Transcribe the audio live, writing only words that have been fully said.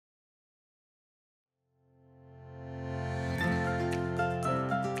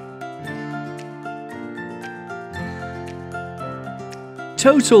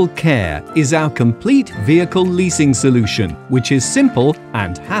Total Care is our complete vehicle leasing solution, which is simple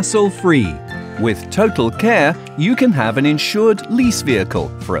and hassle-free. With Total Care, you can have an insured lease vehicle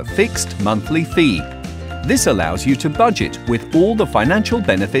for a fixed monthly fee. This allows you to budget with all the financial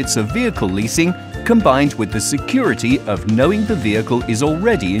benefits of vehicle leasing combined with the security of knowing the vehicle is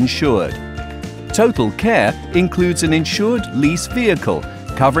already insured. Total Care includes an insured lease vehicle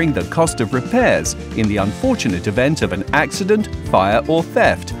covering the cost of repairs in the unfortunate event of an accident, fire or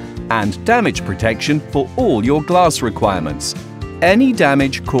theft, and damage protection for all your glass requirements. Any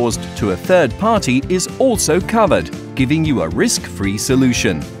damage caused to a third party is also covered, giving you a risk-free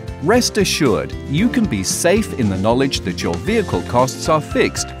solution. Rest assured, you can be safe in the knowledge that your vehicle costs are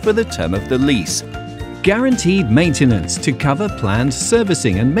fixed for the term of the lease. Guaranteed maintenance to cover planned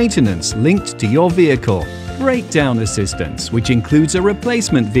servicing and maintenance linked to your vehicle. Breakdown assistance, which includes a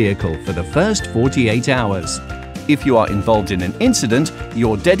replacement vehicle for the first 48 hours. If you are involved in an incident,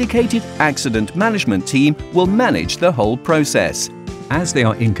 your dedicated accident management team will manage the whole process. As they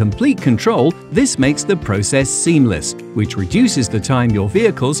are in complete control, this makes the process seamless, which reduces the time your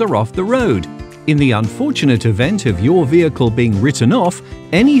vehicles are off the road. In the unfortunate event of your vehicle being written off,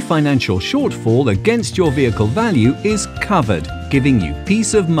 any financial shortfall against your vehicle value is covered, giving you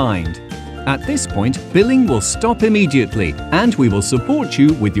peace of mind. At this point, billing will stop immediately and we will support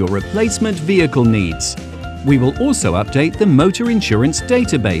you with your replacement vehicle needs. We will also update the motor insurance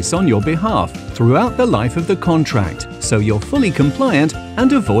database on your behalf throughout the life of the contract, so you're fully compliant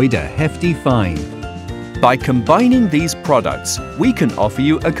and avoid a hefty fine. By combining these products, we can offer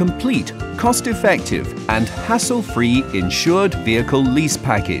you a complete, cost-effective and hassle-free insured vehicle lease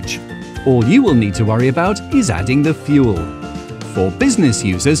package. All you will need to worry about is adding the fuel. For business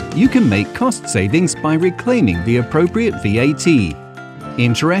users, you can make cost savings by reclaiming the appropriate VAT.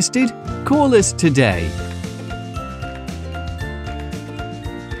 Interested? Call us today.